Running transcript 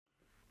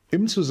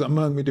Im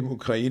Zusammenhang mit dem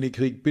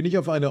Ukraine-Krieg bin ich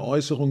auf eine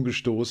Äußerung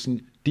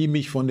gestoßen, die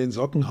mich von den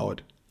Socken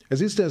haut.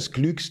 Es ist das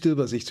Klügste,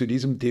 was ich zu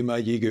diesem Thema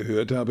je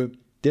gehört habe.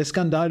 Der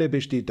Skandal, der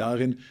besteht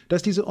darin,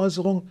 dass diese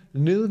Äußerung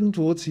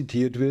nirgendwo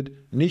zitiert wird,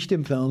 nicht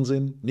im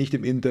Fernsehen, nicht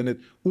im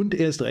Internet und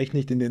erst recht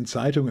nicht in den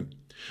Zeitungen.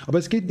 Aber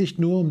es geht nicht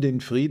nur um den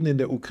Frieden in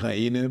der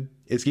Ukraine,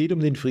 es geht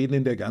um den Frieden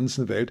in der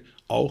ganzen Welt,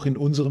 auch in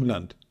unserem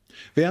Land.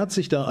 Wer hat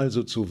sich da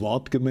also zu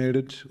Wort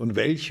gemeldet und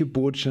welche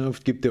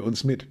Botschaft gibt er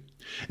uns mit?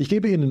 Ich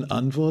gebe Ihnen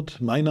Antwort.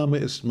 Mein Name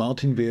ist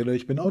Wehrle.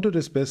 Ich bin Autor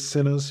des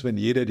Bestsellers Wenn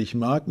jeder dich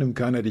mag, nimmt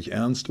keiner dich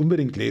ernst,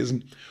 unbedingt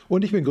lesen.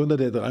 Und ich bin Gründer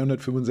der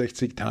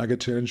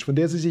 365-Tage-Challenge, von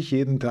der Sie sich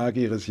jeden Tag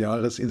Ihres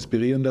Jahres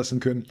inspirieren lassen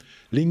können.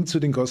 Link zu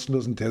den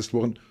kostenlosen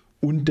Testwochen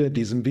unter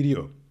diesem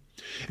Video.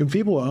 Im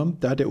Februar,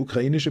 da hat der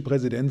ukrainische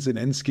Präsident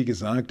Zelensky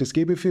gesagt, es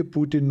gebe für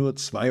Putin nur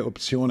zwei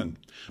Optionen.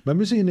 Man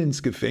müsse ihn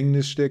ins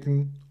Gefängnis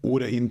stecken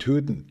oder ihn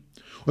töten.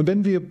 Und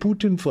wenn wir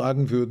Putin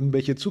fragen würden,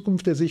 welche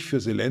Zukunft er sich für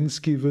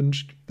Zelensky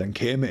wünscht, dann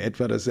käme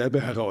etwa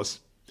dasselbe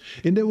heraus.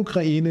 In der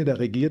Ukraine, da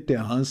regiert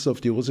der Hass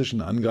auf die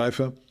russischen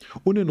Angreifer.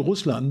 Und in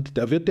Russland,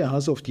 da wird der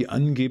Hass auf die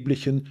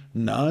angeblichen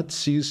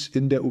Nazis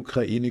in der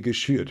Ukraine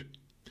geschürt.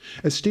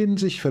 Es stehen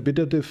sich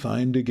verbitterte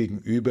Feinde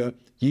gegenüber.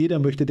 Jeder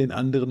möchte den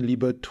anderen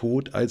lieber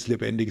tot als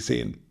lebendig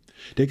sehen.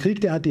 Der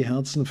Krieg, der hat die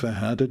Herzen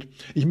verhärtet.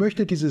 Ich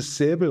möchte dieses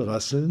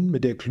Säbelrasseln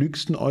mit der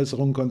klügsten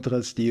Äußerung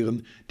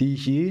kontrastieren, die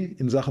ich je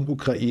in Sachen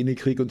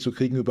Ukraine-Krieg und zu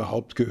Kriegen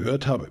überhaupt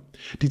gehört habe.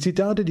 Die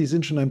Zitate, die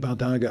sind schon ein paar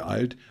Tage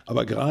alt,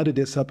 aber gerade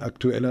deshalb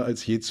aktueller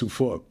als je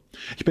zuvor.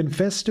 Ich bin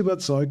fest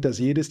überzeugt, dass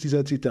jedes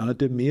dieser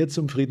Zitate mehr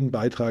zum Frieden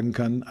beitragen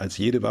kann als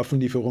jede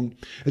Waffenlieferung.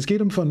 Es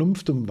geht um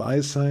Vernunft, um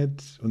Weisheit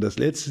und das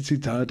letzte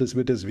Zitat, das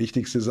wird das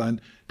Wichtigste sein,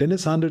 denn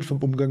es handelt vom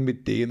Umgang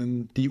mit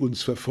denen, die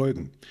uns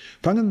verfolgen.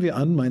 Fangen wir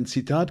an, mein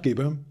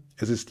Zitatgeber,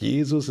 es ist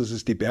Jesus, es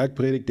ist die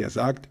Bergpredigt, der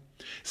sagt,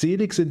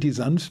 selig sind die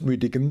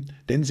Sanftmütigen,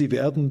 denn sie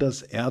werden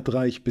das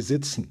Erdreich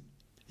besitzen.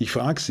 Ich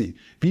frage Sie,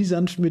 wie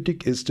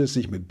sanftmütig ist es,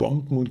 sich mit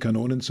Bomben und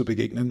Kanonen zu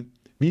begegnen?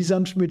 Wie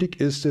sanftmütig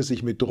ist es,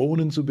 sich mit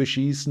Drohnen zu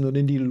beschießen und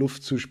in die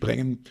Luft zu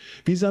sprengen?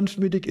 Wie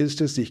sanftmütig ist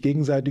es, sich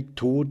gegenseitig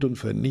Tod und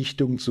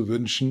Vernichtung zu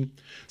wünschen?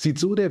 Sieht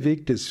so der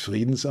Weg des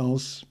Friedens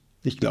aus?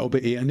 Ich glaube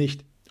eher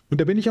nicht.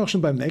 Und da bin ich auch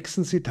schon beim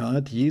nächsten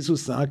Zitat.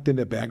 Jesus sagt in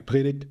der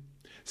Bergpredigt,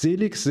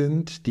 selig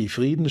sind, die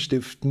Frieden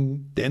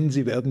stiften, denn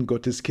sie werden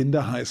Gottes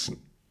Kinder heißen.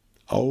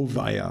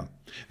 Auweia!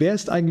 Wer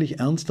ist eigentlich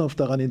ernsthaft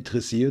daran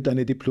interessiert,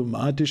 eine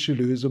diplomatische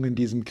Lösung in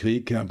diesem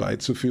Krieg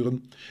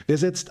herbeizuführen? Wer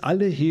setzt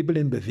alle Hebel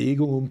in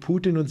Bewegung, um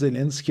Putin und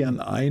Zelensky an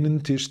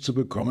einen Tisch zu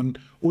bekommen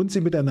und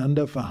sie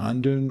miteinander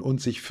verhandeln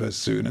und sich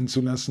versöhnen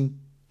zu lassen?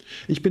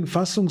 Ich bin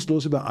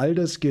fassungslos über all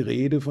das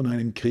Gerede von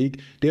einem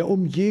Krieg, der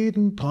um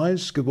jeden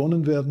Preis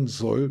gewonnen werden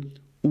soll,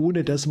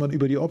 ohne dass man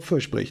über die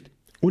Opfer spricht.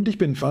 Und ich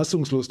bin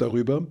fassungslos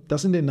darüber,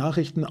 dass in den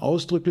Nachrichten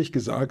ausdrücklich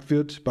gesagt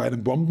wird, bei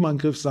einem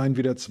Bombenangriff seien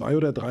wieder 2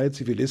 oder 3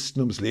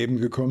 Zivilisten ums Leben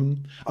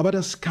gekommen, aber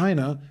dass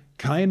keiner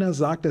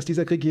sagt, dass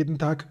dieser Krieg jeden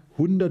Tag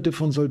Hunderte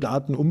von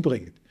Soldaten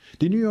umbringt.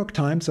 Die New York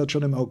Times hat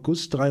schon im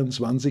August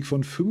 23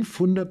 von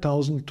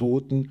 500.000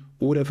 toten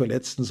oder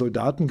verletzten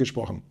Soldaten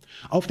gesprochen.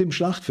 Auf dem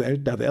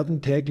Schlachtfeld, da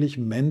werden täglich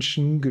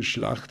Menschen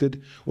geschlachtet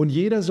und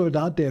jeder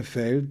Soldat, der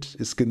fällt,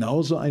 ist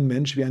genauso ein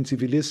Mensch wie ein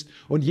Zivilist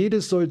und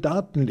jedes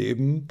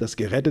Soldatenleben, das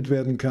gerettet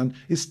werden kann,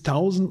 ist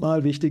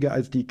 1000-mal wichtiger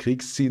als die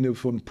Kriegsziele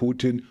von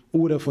Putin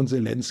oder von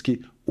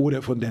Zelensky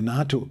oder von der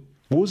NATO.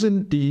 Wo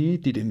sind die,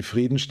 die den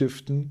Frieden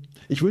stiften?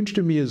 Ich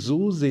wünschte mir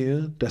so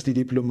sehr, dass die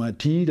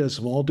Diplomatie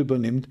das Wort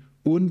übernimmt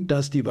und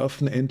dass die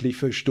Waffen endlich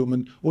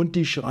verstummen und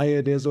die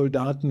Schreie der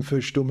Soldaten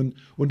verstummen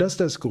und dass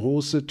das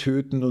große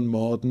Töten und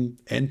Morden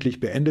endlich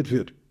beendet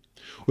wird.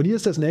 Und hier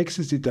ist das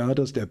nächste Zitat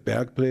aus der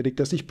Bergpredigt,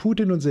 das ich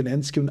Putin und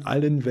Zelensky und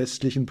allen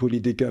westlichen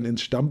Politikern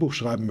ins Stammbuch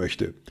schreiben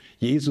möchte.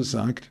 Jesus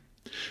sagt,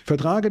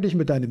 vertrage dich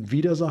mit deinem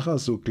Widersacher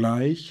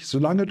sogleich,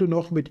 solange du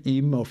noch mit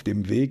ihm auf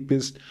dem Weg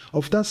bist,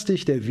 auf dass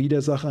dich der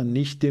Widersacher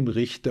nicht dem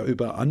Richter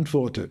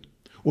überantworte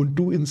und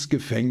du ins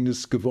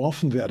Gefängnis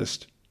geworfen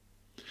werdest.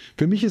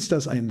 Für mich ist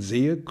das ein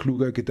sehr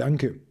kluger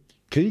Gedanke.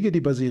 Kriege,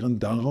 die basieren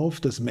darauf,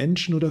 dass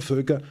Menschen oder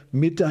Völker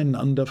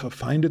miteinander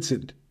verfeindet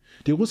sind.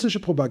 Die russische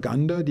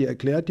Propaganda, die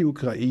erklärt die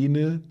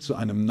Ukraine zu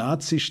einem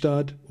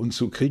Nazistaat und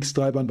zu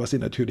Kriegstreibern, was sie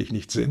natürlich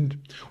nicht sind.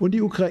 Und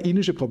die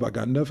ukrainische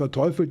Propaganda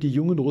verteufelt die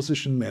jungen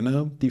russischen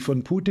Männer, die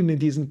von Putin in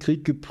diesen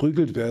Krieg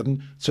geprügelt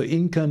werden, zur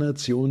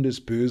Inkarnation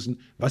des Bösen,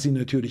 was sie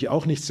natürlich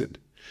auch nicht sind.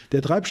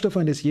 Der Treibstoff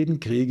eines jeden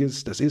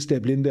Krieges, das ist der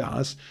blinde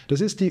Hass,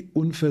 das ist die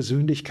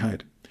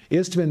Unversöhnlichkeit.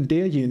 Erst wenn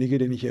derjenige,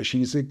 den ich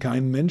erschieße,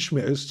 kein Mensch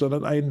mehr ist,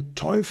 sondern ein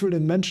Teufel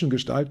in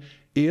Menschengestalt,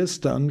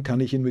 erst dann kann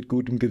ich ihn mit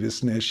gutem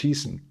Gewissen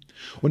erschießen.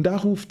 Und da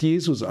ruft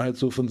Jesus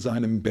also von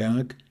seinem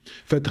Berg,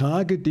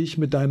 vertrage dich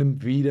mit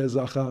deinem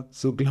Widersacher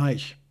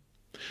sogleich.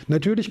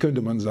 Natürlich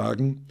könnte man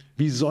sagen,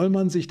 wie soll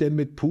man sich denn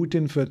mit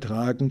Putin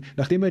vertragen,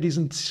 nachdem er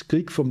diesen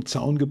Krieg vom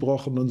Zaun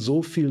gebrochen und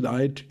so viel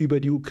Leid über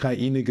die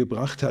Ukraine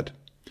gebracht hat?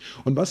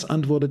 Und was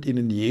antwortet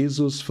ihnen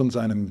Jesus von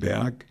seinem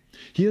Berg?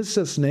 Hier ist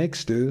das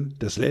nächste,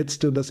 das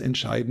letzte und das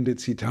entscheidende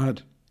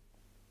Zitat.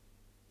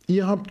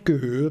 Ihr habt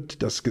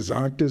gehört, dass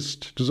gesagt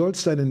ist, du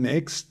sollst deinen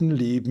Nächsten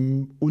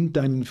lieben und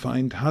deinen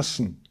Feind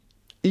hassen.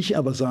 Ich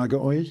aber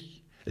sage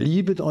euch,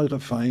 liebet eure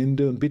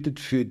Feinde und bittet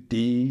für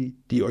die,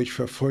 die euch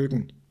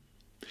verfolgen.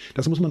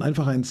 Das muss man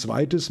einfach ein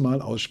zweites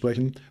Mal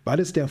aussprechen,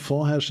 weil es der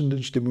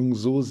vorherrschenden Stimmung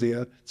so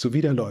sehr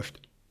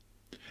zuwiderläuft.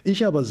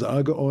 Ich aber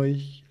sage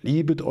euch,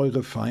 liebet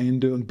eure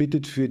Feinde und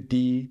bittet für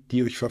die,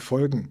 die euch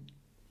verfolgen.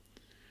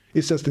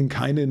 Ist das denn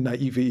keine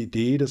naive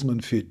Idee, dass man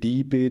für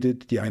die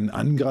betet, die einen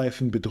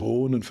angreifen,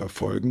 bedrohen und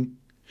verfolgen?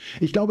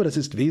 Ich glaube, das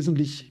ist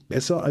wesentlich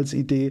besser als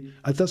Idee,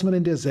 als dass man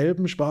in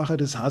derselben Sprache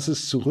des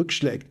Hasses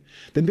zurückschlägt.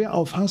 Denn wer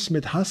auf Hass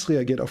mit Hass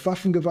reagiert, auf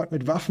Waffengewalt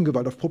mit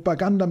Waffengewalt, auf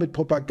Propaganda mit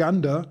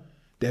Propaganda,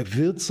 der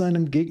wird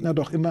seinem Gegner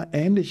doch immer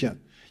ähnlicher.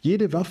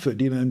 Jede Waffe,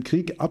 die in einem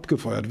Krieg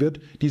abgefeuert wird,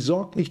 die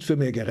sorgt nicht für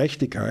mehr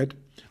Gerechtigkeit,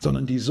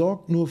 sondern die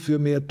sorgt nur für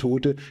mehr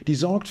Tote, die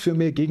sorgt für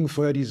mehr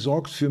Gegenfeuer, die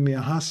sorgt für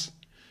mehr Hass.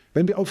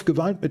 Wenn wir auf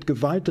Gewalt mit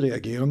Gewalt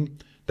reagieren,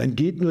 dann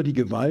geht nur die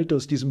Gewalt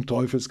aus diesem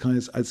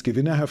Teufelskreis als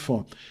Gewinner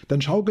hervor.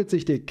 Dann schaukelt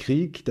sich der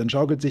Krieg, dann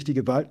schaukelt sich die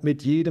Gewalt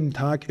mit jedem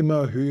Tag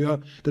immer höher.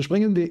 Da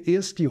sprengen wir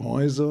erst die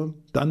Häuser,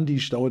 dann die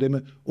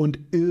Staudämme und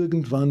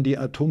irgendwann die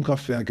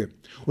Atomkraftwerke.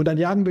 Und dann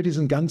jagen wir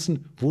diesen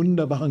ganzen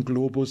wunderbaren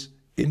Globus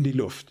in die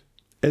Luft.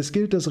 Es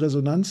gilt das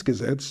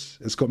Resonanzgesetz,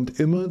 es kommt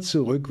immer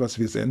zurück, was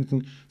wir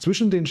senden.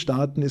 Zwischen den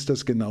Staaten ist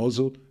das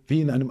genauso wie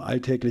in einem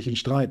alltäglichen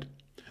Streit.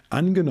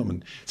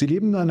 Angenommen, Sie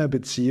leben in einer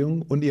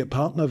Beziehung und Ihr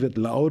Partner wird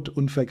laut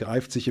und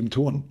vergreift sich im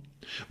Ton.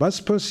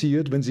 Was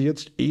passiert, wenn Sie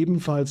jetzt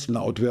ebenfalls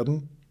laut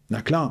werden?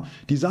 Na klar,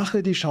 die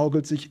Sache, die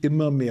schaukelt sich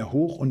immer mehr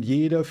hoch und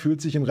jeder fühlt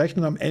sich im Recht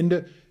und am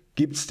Ende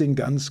gibt's den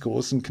ganz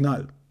großen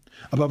Knall.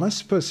 Aber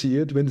was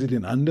passiert, wenn Sie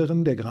den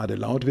anderen, der gerade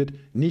laut wird,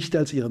 nicht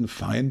als Ihren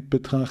Feind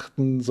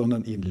betrachten,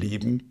 sondern ihn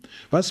lieben?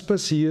 Was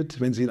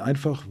passiert, wenn Sie ihn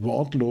einfach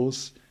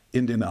wortlos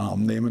in den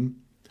Arm nehmen?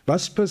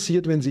 Was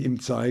passiert, wenn Sie ihm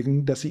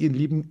zeigen, dass Sie ihn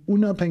lieben,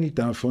 unabhängig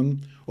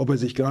davon, ob er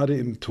sich gerade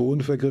im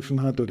Ton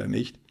vergriffen hat oder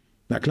nicht?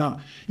 Na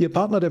klar, Ihr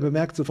Partner, der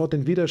bemerkt sofort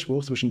den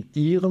Widerspruch zwischen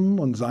Ihrem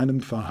und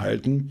seinem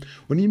Verhalten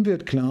und ihm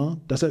wird klar,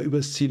 dass er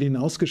übers Ziel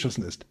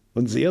hinausgeschossen ist.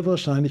 Und sehr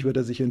wahrscheinlich wird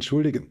er sich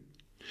entschuldigen.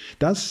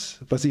 Das,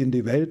 was Sie in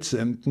die Welt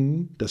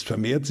senden, das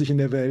vermehrt sich in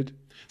der Welt.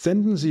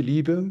 Senden Sie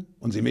Liebe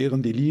und Sie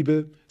mehren die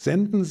Liebe.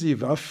 Senden Sie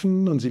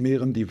Waffen und Sie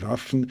mehren die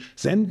Waffen.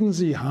 Senden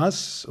Sie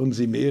Hass und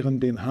Sie mehren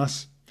den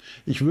Hass.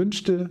 Ich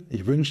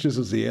wünschte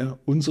so sehr,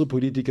 unsere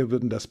Politiker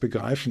würden das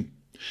begreifen.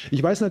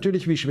 Ich weiß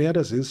natürlich, wie schwer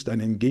das ist,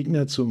 einen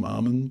Gegner zu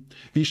umarmen,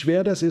 wie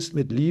schwer das ist,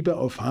 mit Liebe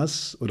auf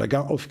Hass oder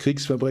gar auf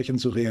Kriegsverbrechen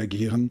zu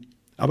reagieren.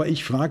 Aber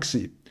ich frage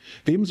Sie,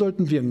 wem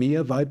sollten wir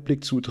mehr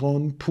Weitblick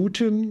zutrauen?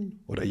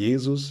 Putin oder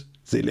Jesus?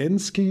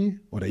 Zelensky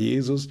oder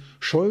Jesus?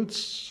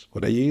 Scholz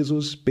oder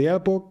Jesus?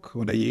 Baerbock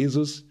oder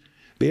Jesus?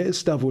 Wer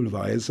ist da wohl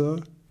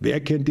weiser?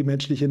 Wer kennt die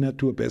menschliche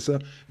Natur besser?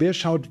 Wer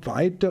schaut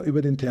weiter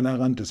über den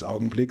Tellerrand des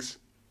Augenblicks?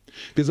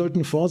 Wir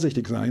sollten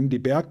vorsichtig sein, die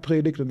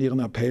Bergpredigt und ihren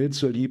Appell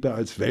zur Liebe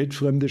als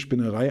weltfremde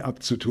Spinnerei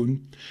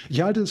abzutun.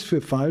 Ich halte es für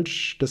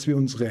falsch, dass wir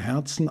unsere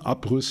Herzen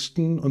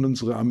abrüsten und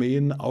unsere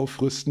Armeen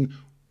aufrüsten.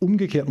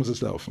 Umgekehrt muss es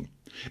laufen.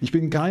 Ich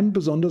bin kein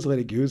besonders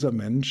religiöser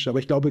Mensch, aber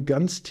ich glaube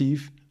ganz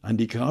tief an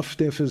die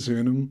Kraft der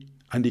Versöhnung,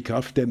 an die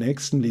Kraft der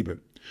Nächstenliebe.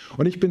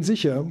 Und ich bin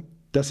sicher,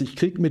 dass sich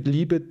Krieg mit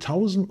Liebe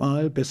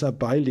 1000-mal besser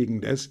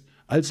beilegen lässt,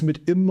 als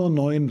mit immer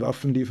neuen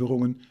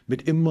Waffenlieferungen,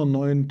 mit immer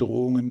neuen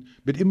Drohungen,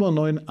 mit immer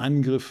neuen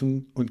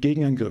Angriffen und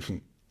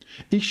Gegenangriffen.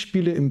 Ich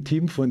spiele im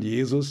Team von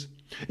Jesus.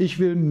 Ich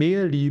will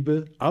mehr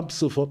Liebe, ab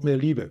sofort mehr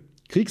Liebe.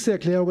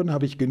 Kriegserklärungen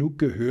habe ich genug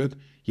gehört,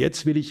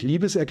 jetzt will ich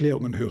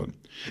Liebeserklärungen hören.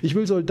 Ich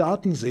will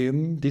Soldaten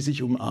sehen, die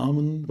sich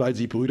umarmen, weil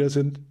sie Brüder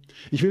sind.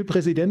 Ich will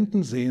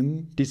Präsidenten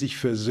sehen, die sich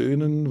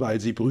versöhnen, weil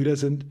sie Brüder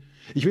sind.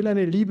 Ich will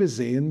eine Liebe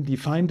sehen, die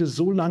Feinde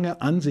so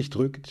lange an sich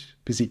drückt,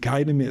 bis sie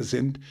keine mehr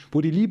sind. Wo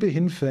die Liebe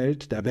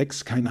hinfällt, da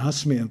wächst kein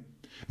Hass mehr.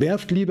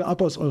 Werft Liebe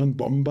ab aus euren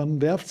Bombern,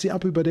 werft sie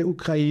ab über der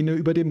Ukraine,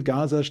 über dem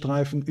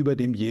Gazastreifen, über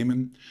dem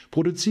Jemen.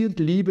 Produziert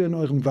Liebe in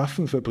euren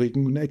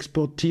Waffenfabriken und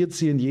exportiert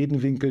sie in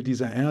jeden Winkel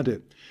dieser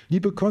Erde.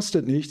 Liebe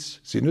kostet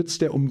nichts, sie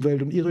nützt der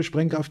Umwelt und ihre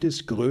Sprengkraft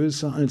ist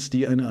größer als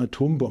die einer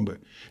Atombombe.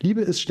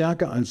 Liebe ist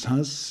stärker als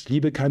Hass,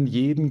 Liebe kann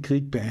jeden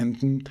Krieg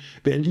beenden.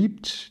 Wer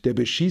liebt, der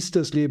beschießt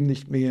das Leben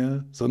nicht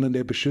mehr, sondern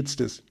der beschützt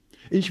es.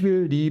 Ich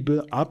will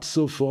Liebe, ab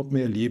sofort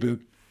mehr Liebe.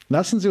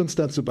 Lassen Sie uns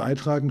dazu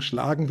beitragen,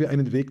 schlagen wir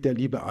einen Weg der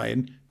Liebe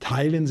ein,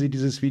 teilen Sie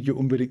dieses Video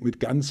unbedingt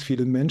mit ganz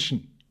vielen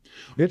Menschen.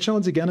 Und jetzt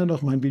schauen Sie gerne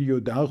noch mein Video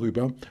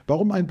darüber,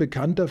 warum ein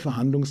bekannter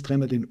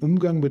Verhandlungstrainer den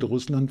Umgang mit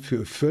Russland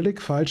für völlig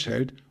falsch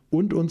hält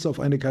und uns auf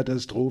eine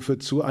Katastrophe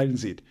zueilen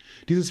sieht.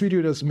 Dieses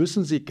Video, das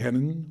müssen Sie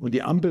kennen und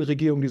die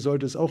Ampelregierung, die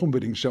sollte es auch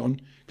unbedingt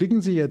schauen.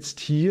 Klicken Sie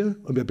jetzt hier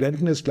und wir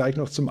blenden es gleich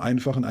noch zum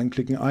einfachen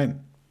Anklicken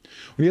ein.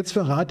 Und jetzt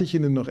verrate ich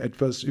Ihnen noch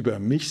etwas über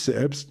mich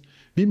selbst,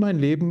 wie mein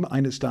Leben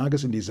eines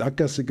Tages in die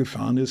Sackgasse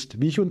gefahren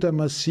ist, wie ich unter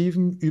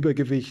massivem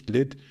Übergewicht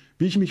litt,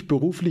 wie ich mich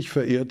beruflich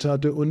verirrt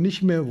hatte und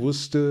nicht mehr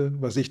wusste,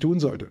 was ich tun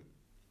sollte.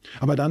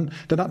 Aber dann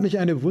hat mich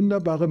eine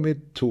wunderbare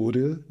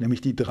Methode, nämlich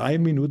die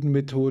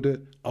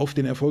 3-Minuten-Methode, auf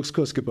den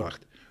Erfolgskurs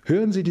gebracht.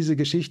 Hören Sie diese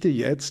Geschichte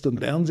jetzt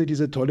und lernen Sie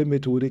diese tolle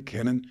Methode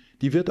kennen.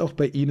 Die wird auch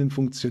bei Ihnen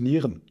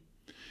funktionieren.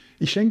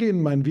 Ich schenke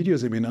Ihnen mein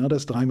Videoseminar,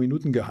 das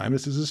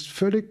 3-Minuten-Geheimnis. Es ist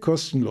völlig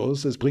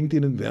kostenlos, es bringt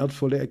Ihnen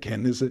wertvolle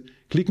Erkenntnisse.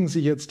 Klicken Sie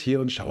jetzt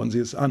hier und schauen Sie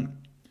es an.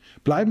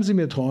 Bleiben Sie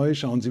mir treu,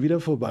 schauen Sie wieder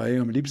vorbei,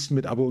 am liebsten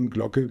mit Abo und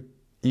Glocke.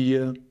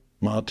 Ihr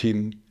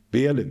Martin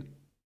Wehrle.